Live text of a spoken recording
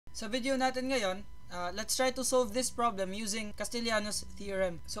Sa video natin ngayon, let's try to solve this problem using Castigliano's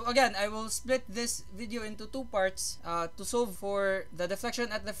theorem. So again, I will split this video into two parts to solve for the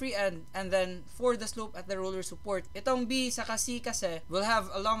deflection at the free end and then for the slope at the roller support. Itong B sa C kasi will have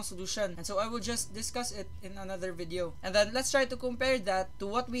a long solution, and so I will just discuss it in another video. And then let's try to compare that to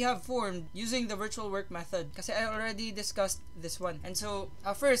what we have formed using the virtual work method kasi I already discussed this one. And so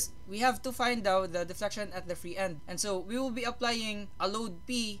first, we have to find out the deflection at the free end. And so we will be applying a load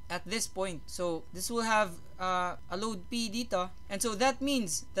P at this point. So this will have a load P dito, and so that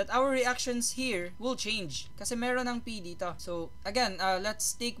means that our reactions here will change kasi meron ng P dito. So again,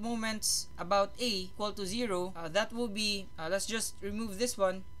 let's take moments about A equal to 0. That will be, let's just remove this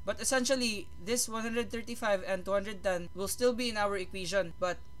one, but essentially this 135 and 210 will still be in our equation,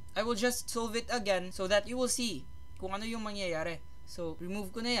 but I will just solve it again so that you will see kung ano yung mangyayari. So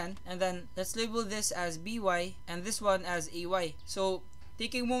remove ko na yan, and then let's label this as BY and this one as AY. So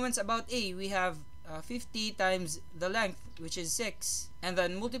taking moments about A, we have 50 times the length, which is 6, and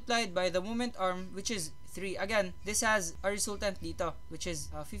then multiplied by the moment arm, which is 3. Again, this has a resultant dito, which is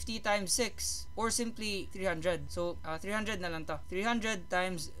 50 times 6, or simply 300. So 300 na lang to. 300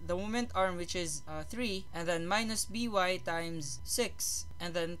 times the moment arm, which is 3, and then minus BY times 6,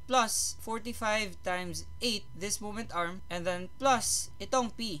 and then plus 45 times 8, this moment arm, and then plus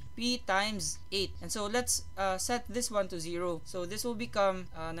itong P times 8. And so let's set this one to 0. So this will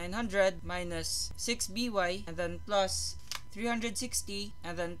become 900 minus 6BY, and then plus 360,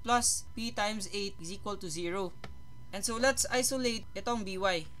 and then plus P times 8 is equal to 0. And so let's isolate itong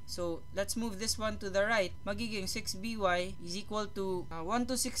BY. So let's move this one to the right. Magiging 6BY is equal to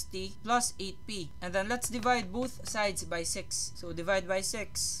 1260 plus 8P. And then let's divide both sides by 6. So divide by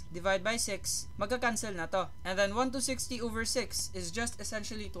 6, magka-cancel na to. And then 1260 over 6 is just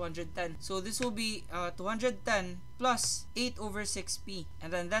essentially 210. So this will be 210 plus 8 over 6P.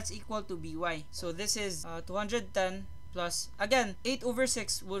 And then that's equal to BY. So this is 210 plus, again, 8 over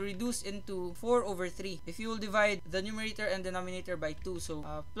 6 will reduce into 4 over 3 if you will divide the numerator and denominator by 2. So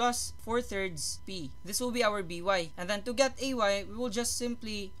plus 4/3 P. This will be our BY. And then to get AY, we will just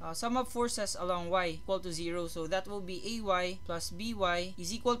simply sum up forces along Y equal to 0. So that will be AY plus BY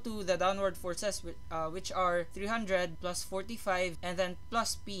is equal to the downward forces, which are 300 plus 45 and then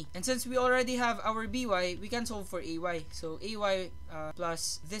plus P. And since we already have our BY, we can solve for AY. So AY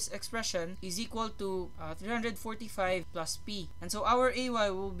plus this expression is equal to 345 plus P. And so our AY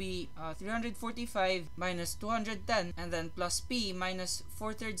will be 345 minus 210 and then plus P minus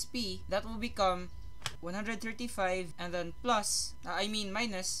 4/3 P. That will become 135 and then plus,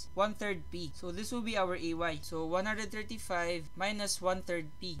 minus 1/3 P. So this will be our AY. So 135 minus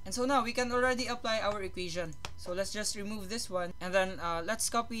 1/3 P. And so now we can already apply our equation. So let's just remove this one and then let's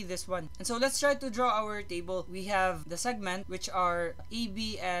copy this one. And so let's try to draw our table. We have the segment, which are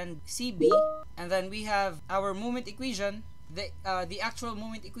AB and CB, and then we have our moment equation, the actual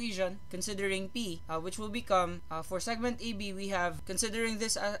moment equation considering P, which will become for segment AB, we have, considering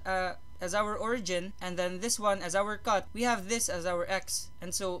this as our origin, and then this one as our cut, we have this as our x.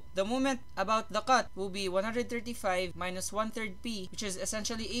 And so the moment about the cut will be 135 minus 1/3 P, which is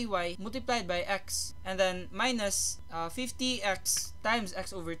essentially AY, multiplied by x, and then minus 50x times x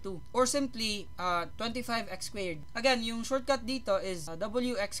over 2, or simply 25x squared. Again, yung shortcut dito is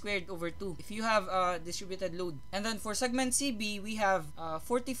wx squared over 2 if you have distributed load. And then for segment CB, we have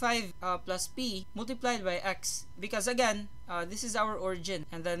 45 plus P multiplied by x, because again, this is our origin,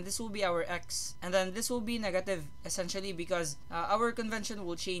 and then this will be our x, and then this will be negative essentially because our convention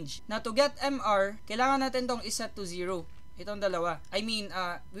will change. Now to get MR, kailangan natin tong iset to 0. Itong dalawa.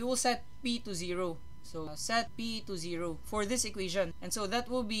 We will set P to 0. So set P to 0 for this equation. And so that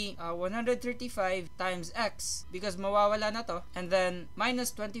will be 135 times x, because mawawala na to, and then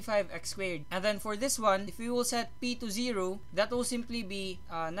minus 25x squared. And then for this one, if we will set P to 0, that will simply be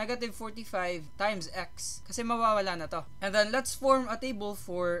negative 45 times x, kasi mawawala na to. And then let's form a table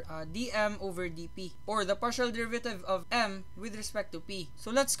for dm over dp, or the partial derivative of m with respect to p.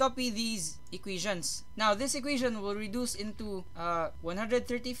 So let's copy these equations. Now this equation will reduce into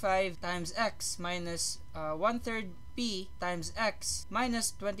 135 times x minus 1/3 P times x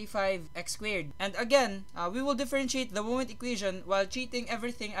minus 25x squared. And again, we will differentiate the moment equation while treating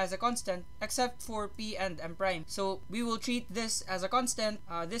everything as a constant except for P and M prime. So we will treat this as a constant,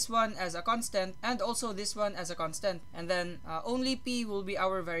 this one as a constant, and also this one as a constant. And then only P will be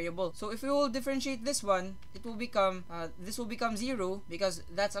our variable. So if we will differentiate this one, it will become, this will become 0 because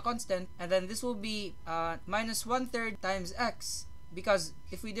that's a constant. And then this will be minus 1/3 times x because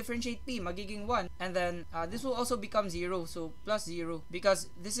if we differentiate p, magiging 1, and then this will also become 0, so plus 0, because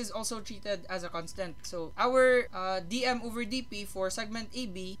this is also treated as a constant. So our dm over dp for segment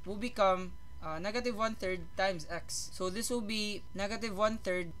AB will become negative 1/3 times x. So this will be negative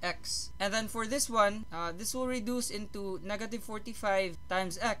 1/3 x. And then for this one, this will reduce into negative 45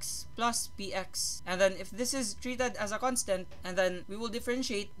 times x plus px. And then if this is treated as a constant, and then we will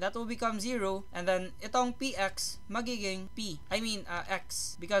differentiate, that will become 0. And then itong px magiging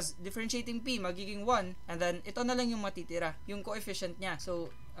x. Because differentiating p magiging 1. And then ito na lang yung matitira, yung coefficient niya. So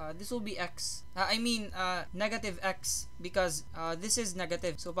this will be x. Negative x, because this is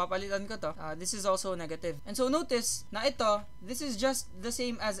negative. So papalitan ko to. This is also negative. And so notice na ito, this is just the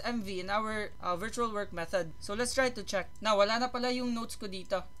same as MV in our virtual work method. So let's try to check. Now, wala na pala yung notes ko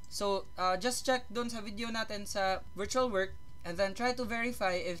dito. So just check dun sa video natin sa virtual work, and then try to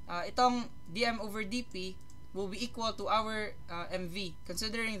verify if itong dm over dp will be equal to our MV,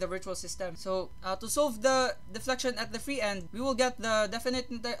 considering the virtual system. So, to solve the deflection at the free end, we will get the definite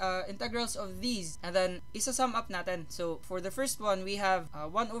integrals of these, and then isa-sum up natin. So, for the first one, we have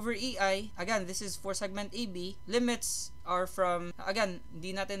 1 over EI. Again, this is for segment AB. Limits are from, again,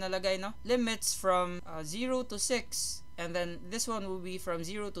 di natin nalagay, no? Limits from 0 to 6. And then this one will be from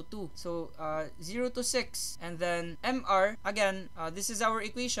 0 to 2. So 0 to 6. And then MR, again, this is our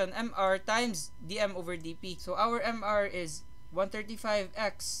equation, MR times dm over dp. So our MR is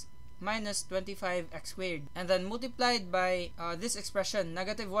 135x minus 25x squared, and then multiplied by this expression,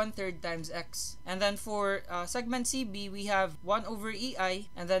 negative 1/3 times x. And then for segment CB, we have 1 over EI,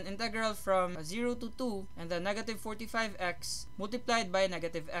 and then integral from 0 to 2, and then negative 45x multiplied by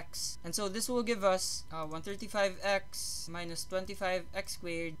negative x. And so this will give us 135x minus 25x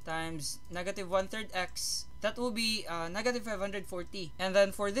squared times negative 1/3 x. That will be negative 540. And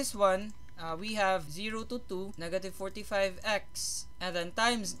then for this one, we have 0 to 2, negative 45x, and then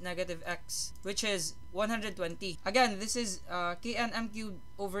times negative x, which is 120. Again, this is kn cubed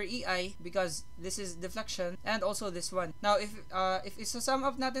over EI, because this is deflection, and also this one. Now, if isa-sum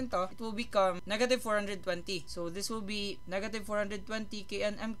up natin to, it will become negative 420. So this will be negative 420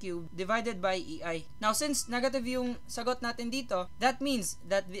 kn cubed divided by EI. Now, since negative yung sagot natin dito, that means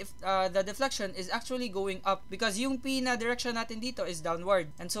that the deflection is actually going up, because yung P na direction natin dito is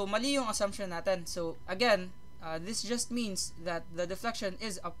downward. And so, mali yung assumption natin. So, again, this just means that the deflection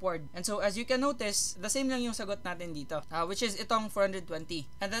is upward. And so, as you can notice, the same lang yung sagot natin dito, which is itong 420.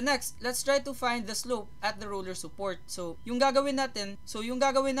 And then next, let's try to find the slope at the roller support. So, yung gagawin natin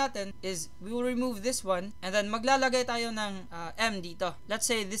is, we will remove this one, and then maglalagay tayo ng M dito. Let's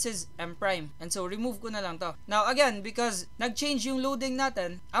say this is M prime. And so, remove ko na lang to. Now, again, because nag-change yung loading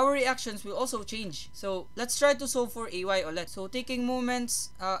natin, our reactions will also change. So, let's try to solve for AY ulit. So, taking moments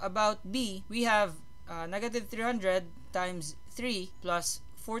about B, we have negative 300 times 3 plus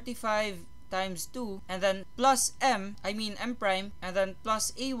 45 times 2, and then plus M prime, and then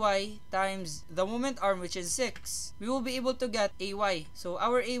plus AY times the moment arm, which is 6. We will be able to get AY. So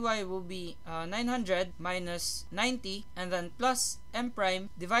our AY will be 900 minus 90, and then plus M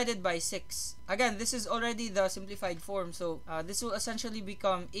prime divided by 6. Again, this is already the simplified form. So this will essentially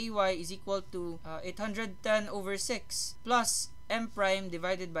become AY is equal to 810 over 6 plus M prime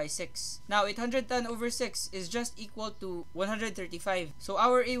divided by 6. Now, 810 over 6 is just equal to 135. So,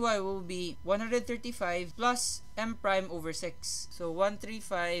 our AY will be 135 plus M prime over 6. So,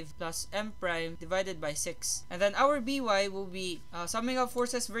 135 plus M prime divided by 6. And then, our BY will be, summing up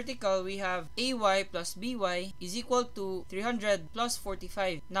forces vertical, we have AY plus BY is equal to 300 plus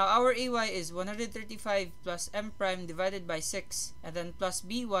 45. Now, our AY is 135 plus M prime divided by 6. And then, plus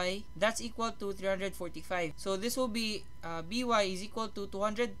BY, that's equal to 345. So, this will be BY is equal to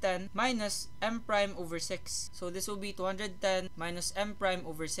 210 minus M prime over 6. So this will be 210 minus M prime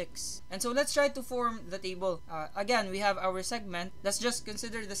over 6. And so let's try to form the table. Again, we have our segment. Let's just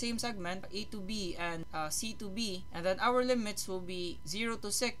consider the same segment, A to B and C to B. And then our limits will be 0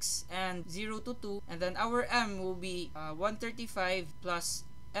 to 6 and 0 to 2. And then our M will be 135 plus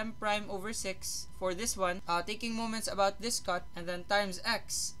M prime over 6 for this one, taking moments about this cut, and then times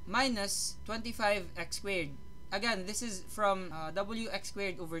X minus 25X squared. Again, this is from Wx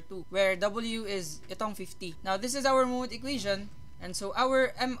squared over 2, where W is itong 50. Now, this is our moment equation, and so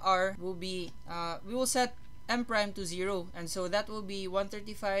our MR will be, we will set M prime to 0, and so that will be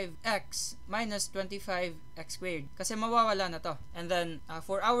 135x minus 25x squared, kasi mawawala na to. And then,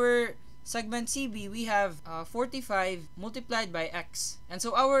 for our segment CB, we have 45 multiplied by x. And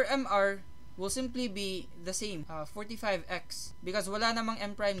so, our MR will simply be the same, 45x, because wala namang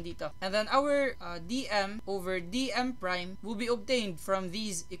M prime dito. And then our dm over dm prime will be obtained from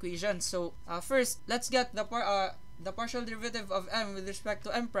these equations. So first, let's get the the partial derivative of m with respect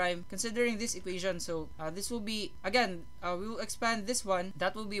to m prime considering this equation. So this will be, again, we will expand this one.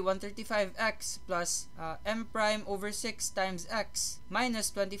 That will be 135x plus m prime over 6 times x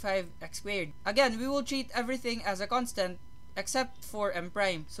minus 25x squared. Again, we will treat everything as a constant except for m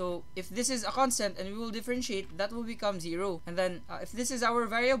prime. So if this is a constant and we will differentiate, that will become 0. And then if this is our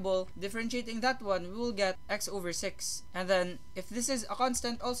variable, differentiating that one, we will get x over 6. And then if this is a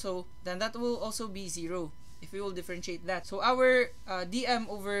constant also, then that will also be 0 if we will differentiate that. So our dm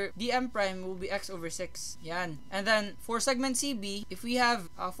over dm prime will be x over 6. Yan. And then for segment CB, if we have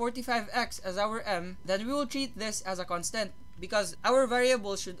 45x as our m, then we will treat this as a constant, because our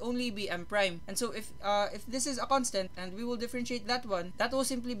variable should only be m prime. And so if this is a constant and we will differentiate that one, that will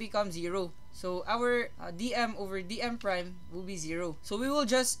simply become 0. So our dm over dm prime will be 0. So we will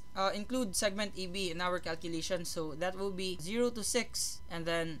just include segment AB in our calculation. So that will be 0 to 6, and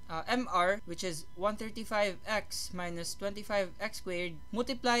then mr, which is 135x minus 25x squared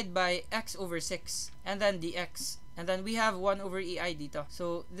multiplied by x over 6, and then dx. And then we have 1 over EI dito.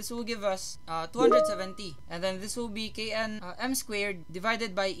 So this will give us 270. And then this will be kn m squared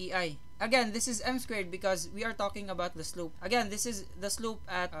divided by EI. Again, this is m squared because we are talking about the slope. Again, this is the slope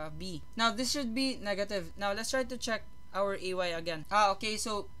at B. Now, this should be negative. Now, let's try to check our AY again. Okay.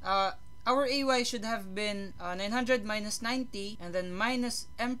 So, our AY should have been 900 minus 90 and then minus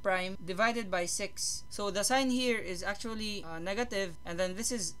m prime divided by 6. So, the sign here is actually negative, and then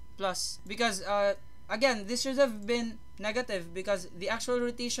this is plus because again, this should have been negative because the actual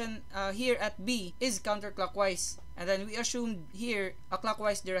rotation here at B is counterclockwise. And then we assumed here a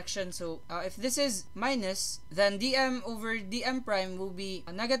clockwise direction. So if this is minus, then dm over dm prime will be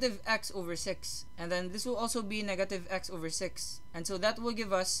a negative x over 6. And then this will also be negative x over 6. And so that will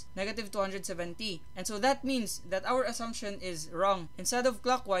give us negative 270. And so that means that our assumption is wrong. Instead of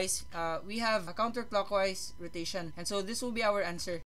clockwise, we have a counterclockwise rotation. And so this will be our answer.